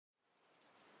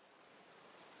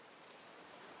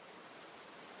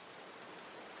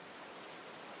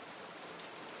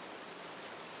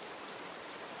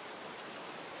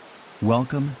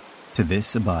Welcome to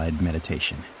this Abide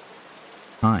Meditation.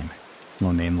 I'm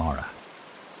Lonain Lara.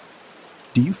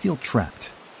 Do you feel trapped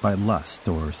by lust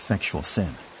or sexual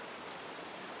sin?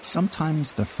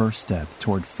 Sometimes the first step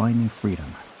toward finding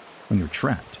freedom when you're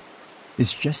trapped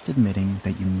is just admitting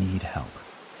that you need help.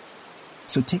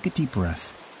 So take a deep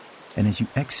breath, and as you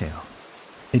exhale,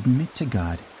 admit to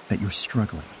God that you're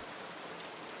struggling.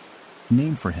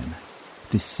 Name for Him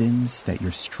the sins that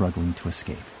you're struggling to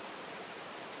escape.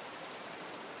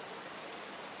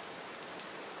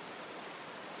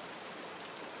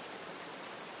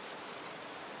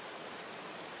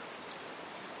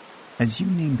 As you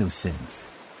name those sins,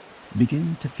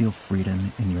 begin to feel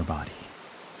freedom in your body.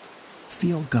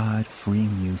 Feel God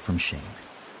freeing you from shame.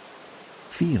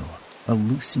 Feel a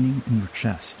loosening in your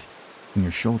chest and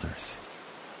your shoulders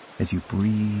as you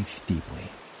breathe deeply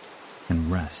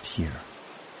and rest here.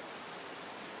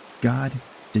 God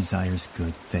desires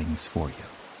good things for you.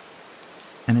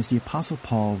 And as the Apostle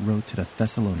Paul wrote to the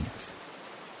Thessalonians,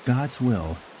 God's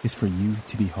will is for you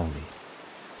to be holy,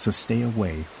 so stay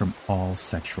away from all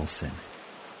sexual sin.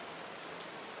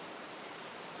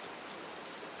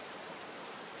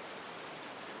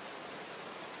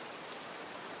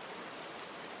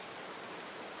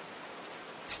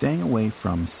 Staying away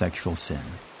from sexual sin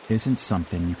isn't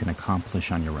something you can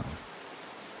accomplish on your own.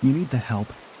 You need the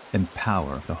help and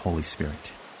power of the Holy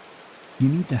Spirit. You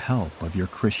need the help of your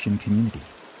Christian community.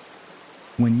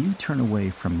 When you turn away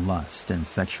from lust and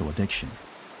sexual addiction,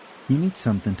 you need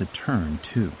something to turn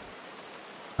to.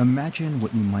 Imagine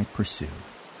what you might pursue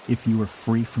if you were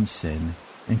free from sin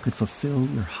and could fulfill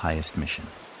your highest mission.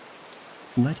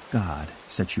 Let God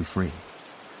set you free.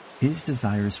 His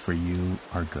desires for you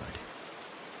are good.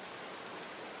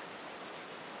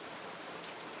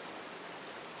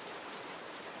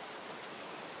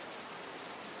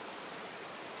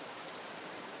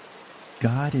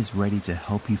 God is ready to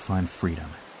help you find freedom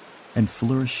and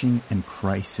flourishing in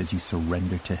Christ as you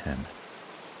surrender to Him.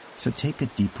 So take a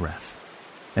deep breath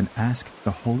and ask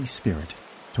the Holy Spirit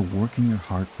to work in your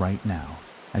heart right now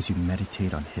as you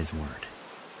meditate on His Word.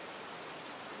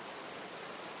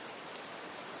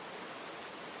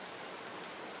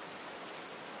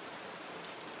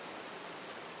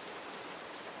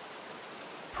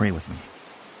 Pray with me.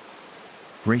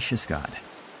 Gracious God,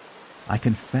 I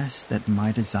confess that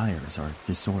my desires are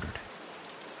disordered.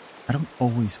 I don't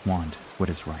always want what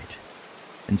is right,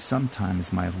 and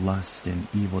sometimes my lust and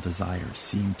evil desires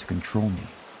seem to control me.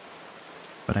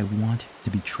 But I want to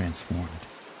be transformed.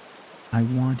 I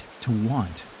want to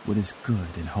want what is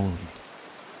good and holy.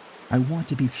 I want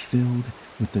to be filled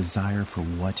with desire for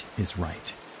what is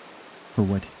right, for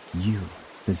what you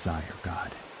desire,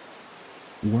 God.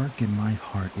 Work in my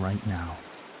heart right now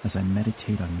as I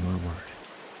meditate on your word.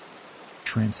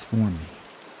 Transform me.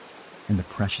 In the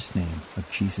precious name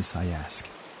of Jesus I ask.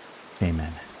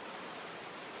 Amen.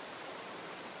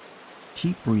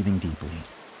 Keep breathing deeply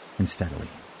and steadily.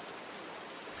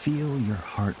 Feel your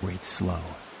heart rate slow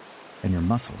and your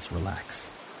muscles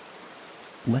relax.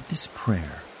 Let this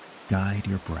prayer guide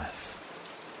your breath.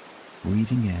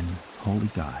 Breathing in, Holy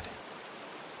God,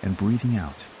 and breathing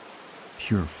out,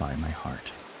 purify my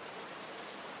heart.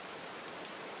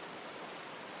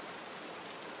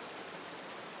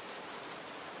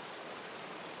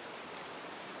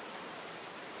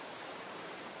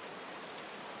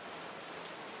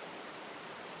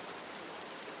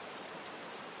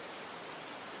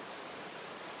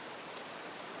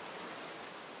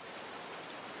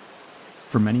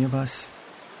 For many of us,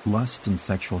 lust and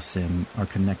sexual sin are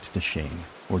connected to shame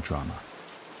or drama.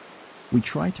 We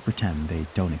try to pretend they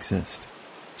don't exist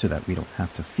so that we don't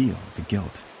have to feel the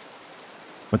guilt.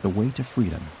 But the way to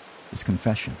freedom is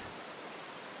confession.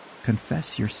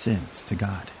 Confess your sins to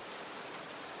God.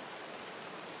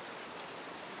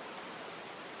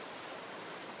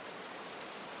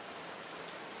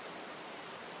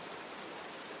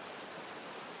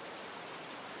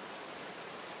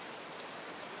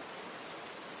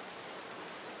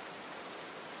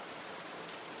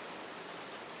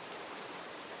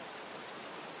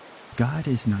 God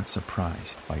is not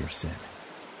surprised by your sin,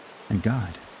 and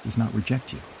God does not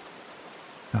reject you.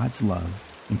 God's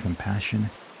love and compassion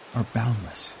are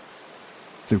boundless.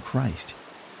 Through Christ,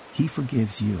 He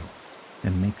forgives you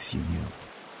and makes you new.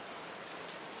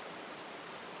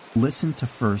 Listen to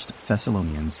 1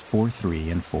 Thessalonians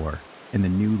 4:3 and 4 in the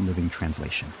New Living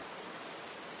Translation.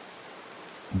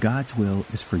 God's will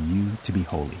is for you to be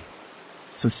holy,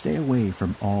 so stay away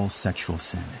from all sexual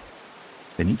sin.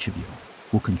 Then each of you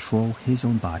will control his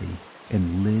own body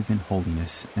and live in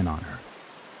holiness and honor.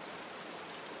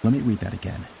 Let me read that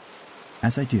again.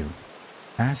 As I do,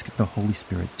 Ask the Holy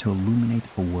Spirit to illuminate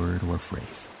a word or a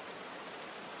phrase.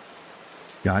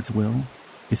 God's will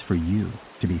is for you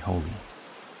to be holy.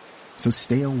 So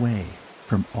stay away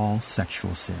from all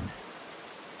sexual sin.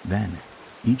 Then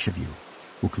each of you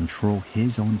will control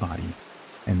his own body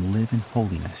and live in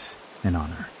holiness and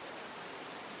honor.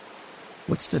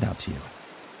 What stood out to you?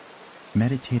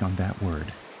 Meditate on that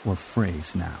word or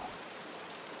phrase now.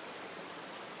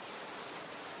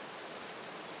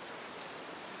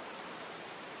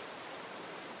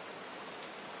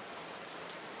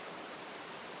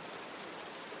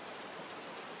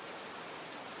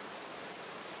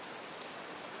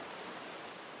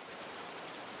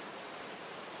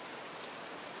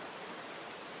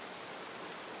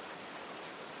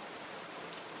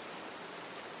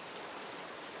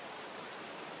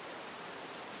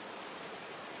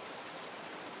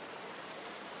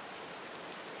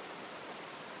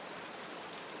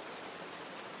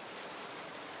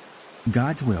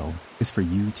 God's will is for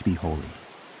you to be holy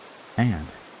and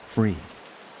free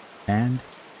and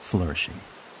flourishing.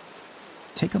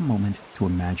 Take a moment to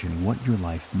imagine what your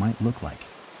life might look like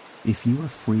if you were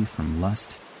free from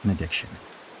lust and addiction.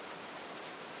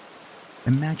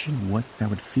 Imagine what that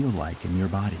would feel like in your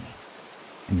body,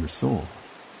 in your soul,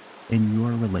 in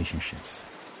your relationships.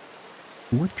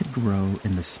 What could grow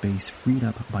in the space freed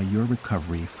up by your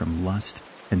recovery from lust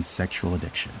and sexual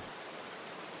addiction?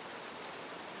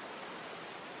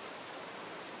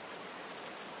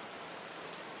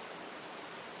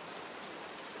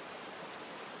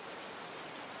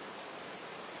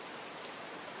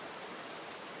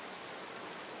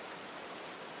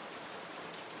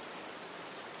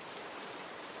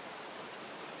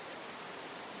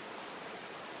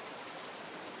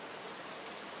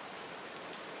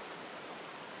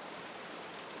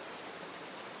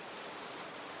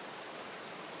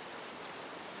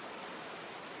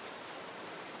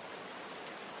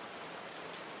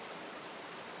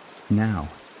 Now,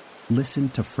 listen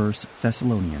to 1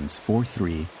 Thessalonians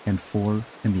 4:3 and 4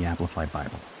 in the Amplified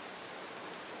Bible.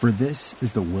 For this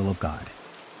is the will of God,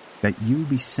 that you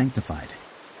be sanctified,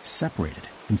 separated,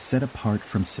 and set apart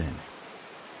from sin,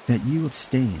 that you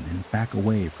abstain and back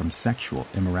away from sexual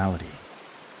immorality,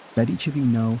 that each of you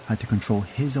know how to control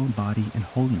his own body in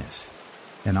holiness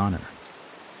and honor,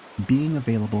 being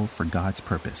available for God's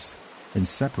purpose and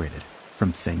separated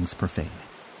from things profane.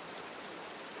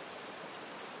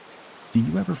 Do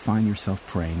you ever find yourself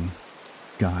praying,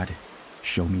 God,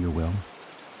 show me your will?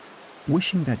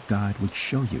 Wishing that God would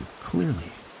show you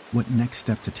clearly what next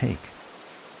step to take.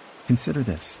 Consider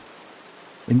this.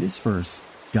 In this verse,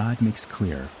 God makes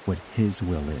clear what his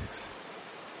will is.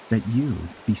 That you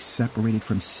be separated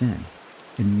from sin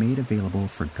and made available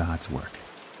for God's work.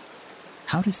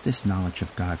 How does this knowledge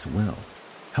of God's will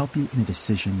help you in a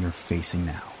decision you're facing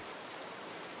now?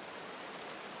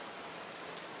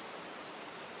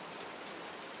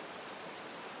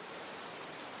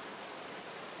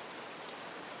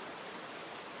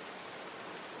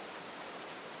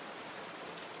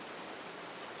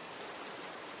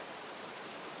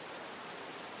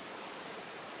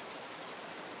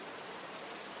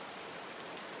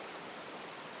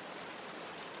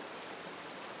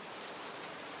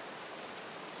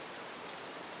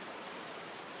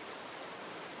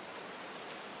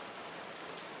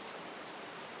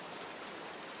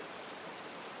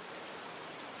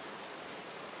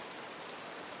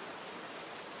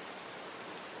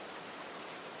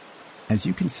 As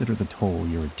you consider the toll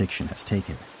your addiction has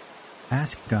taken,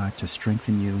 ask God to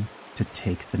strengthen you to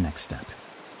take the next step.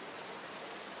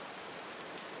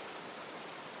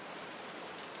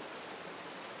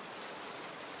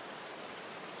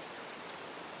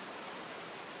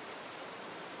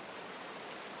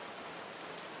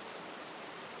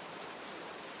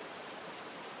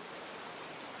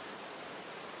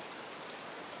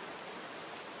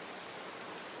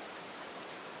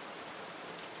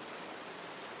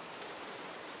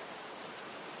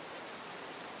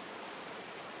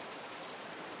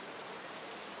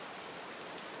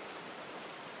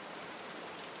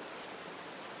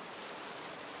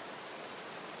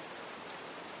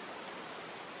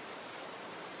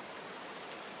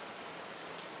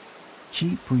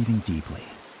 Keep breathing deeply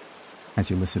as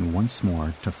you listen once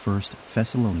more to 1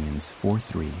 Thessalonians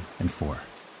 4:3 and 4,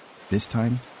 this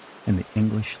time in the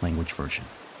English language version.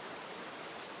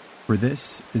 For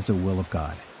this is the will of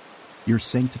God, your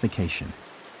sanctification,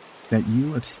 that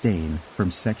you abstain from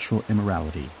sexual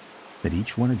immorality, that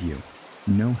each one of you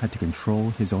know how to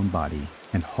control his own body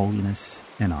in holiness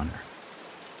and honor.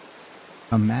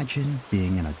 Imagine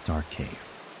being in a dark cave.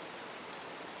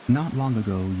 Not long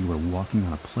ago, you were walking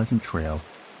on a pleasant trail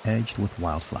edged with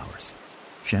wildflowers.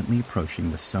 gently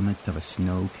approaching the summit of a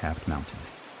snow-capped mountain.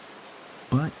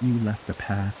 But you left the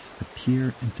path to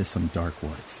peer into some dark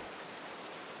woods,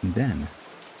 and then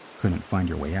couldn't find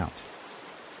your way out.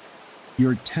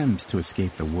 Your attempts to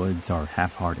escape the woods are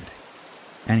half-hearted.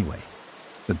 Anyway,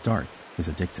 the dark is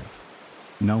addictive.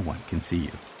 No one can see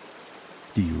you.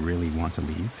 Do you really want to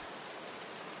leave?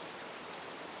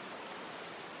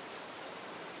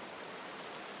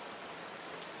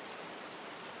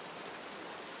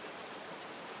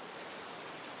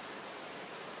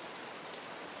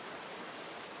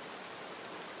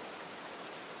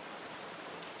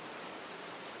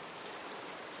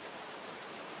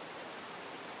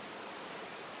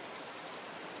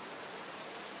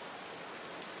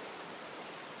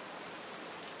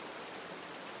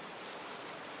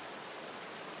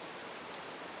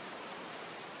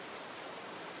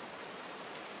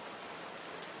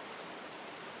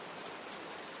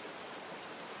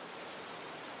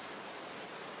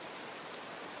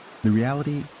 The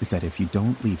reality is that if you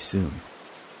don't leave soon,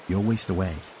 you'll waste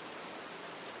away.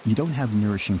 You don't have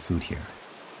nourishing food here,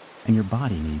 and your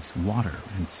body needs water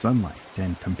and sunlight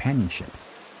and companionship.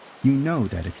 You know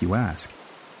that if you ask,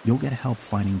 you'll get help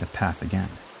finding the path again.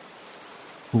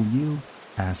 Will you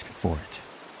ask for it?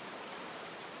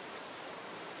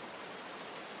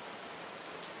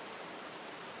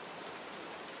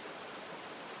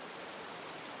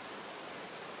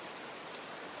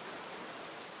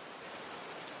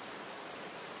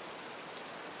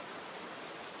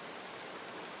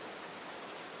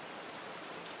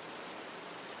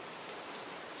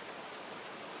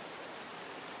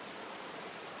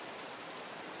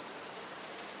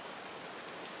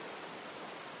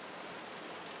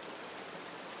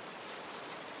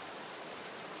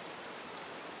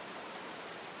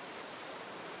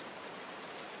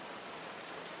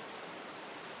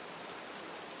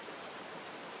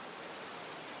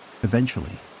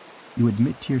 Eventually, you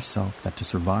admit to yourself that to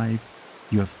survive,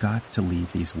 you have got to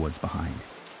leave these woods behind.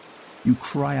 You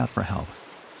cry out for help,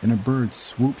 and a bird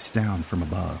swoops down from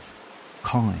above,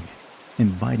 calling,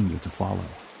 inviting you to follow.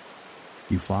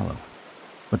 You follow,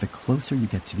 but the closer you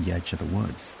get to the edge of the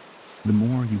woods, the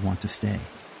more you want to stay.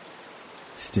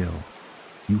 Still,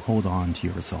 you hold on to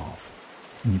your resolve,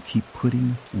 and you keep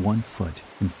putting one foot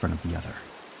in front of the other.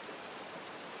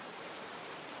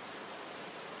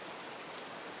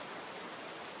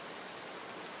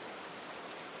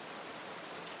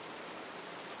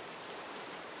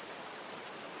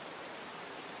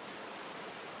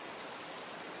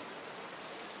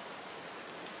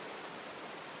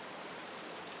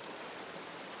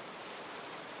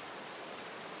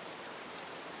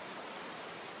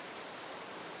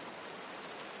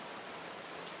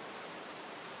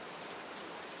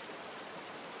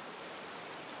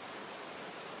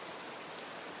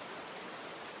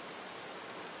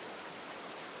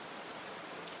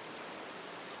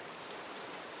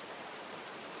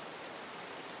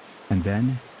 And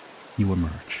then you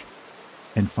emerge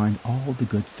and find all the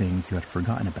good things you had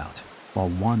forgotten about while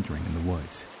wandering in the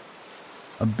woods.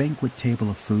 A banquet table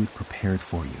of food prepared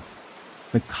for you,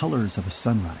 the colors of a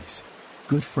sunrise,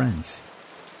 good friends,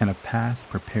 and a path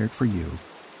prepared for you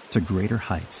to greater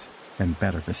heights and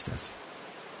better vistas.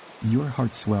 Your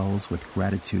heart swells with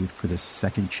gratitude for this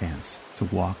second chance to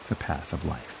walk the path of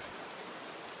life.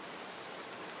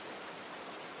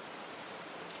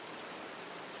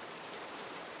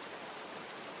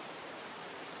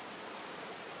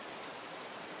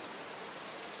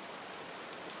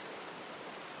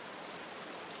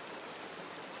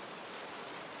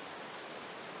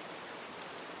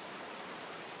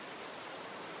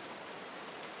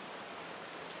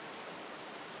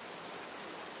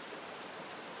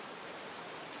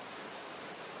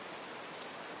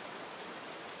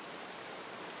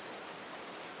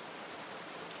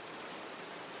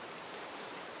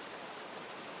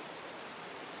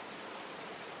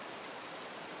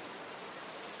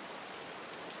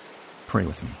 Pray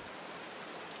with me.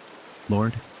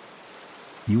 Lord,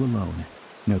 you alone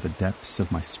know the depths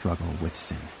of my struggle with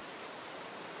sin.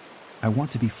 I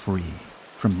want to be free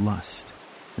from lust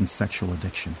and sexual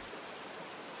addiction.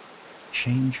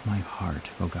 Change my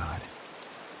heart, O God.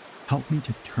 Help me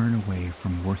to turn away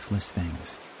from worthless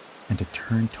things and to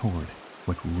turn toward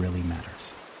what really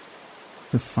matters.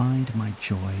 To find my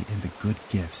joy in the good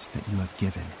gifts that you have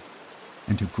given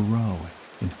and to grow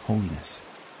in holiness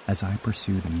as I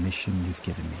pursue the mission you've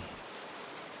given me.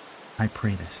 I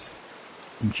pray this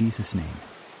in Jesus' name.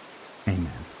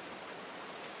 Amen.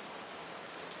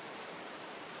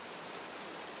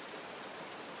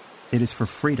 It is for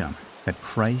freedom that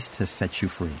Christ has set you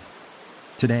free.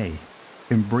 Today,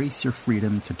 embrace your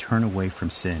freedom to turn away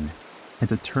from sin and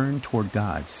to turn toward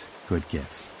God's good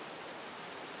gifts.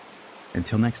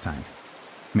 Until next time,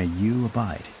 may you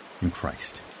abide in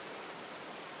Christ.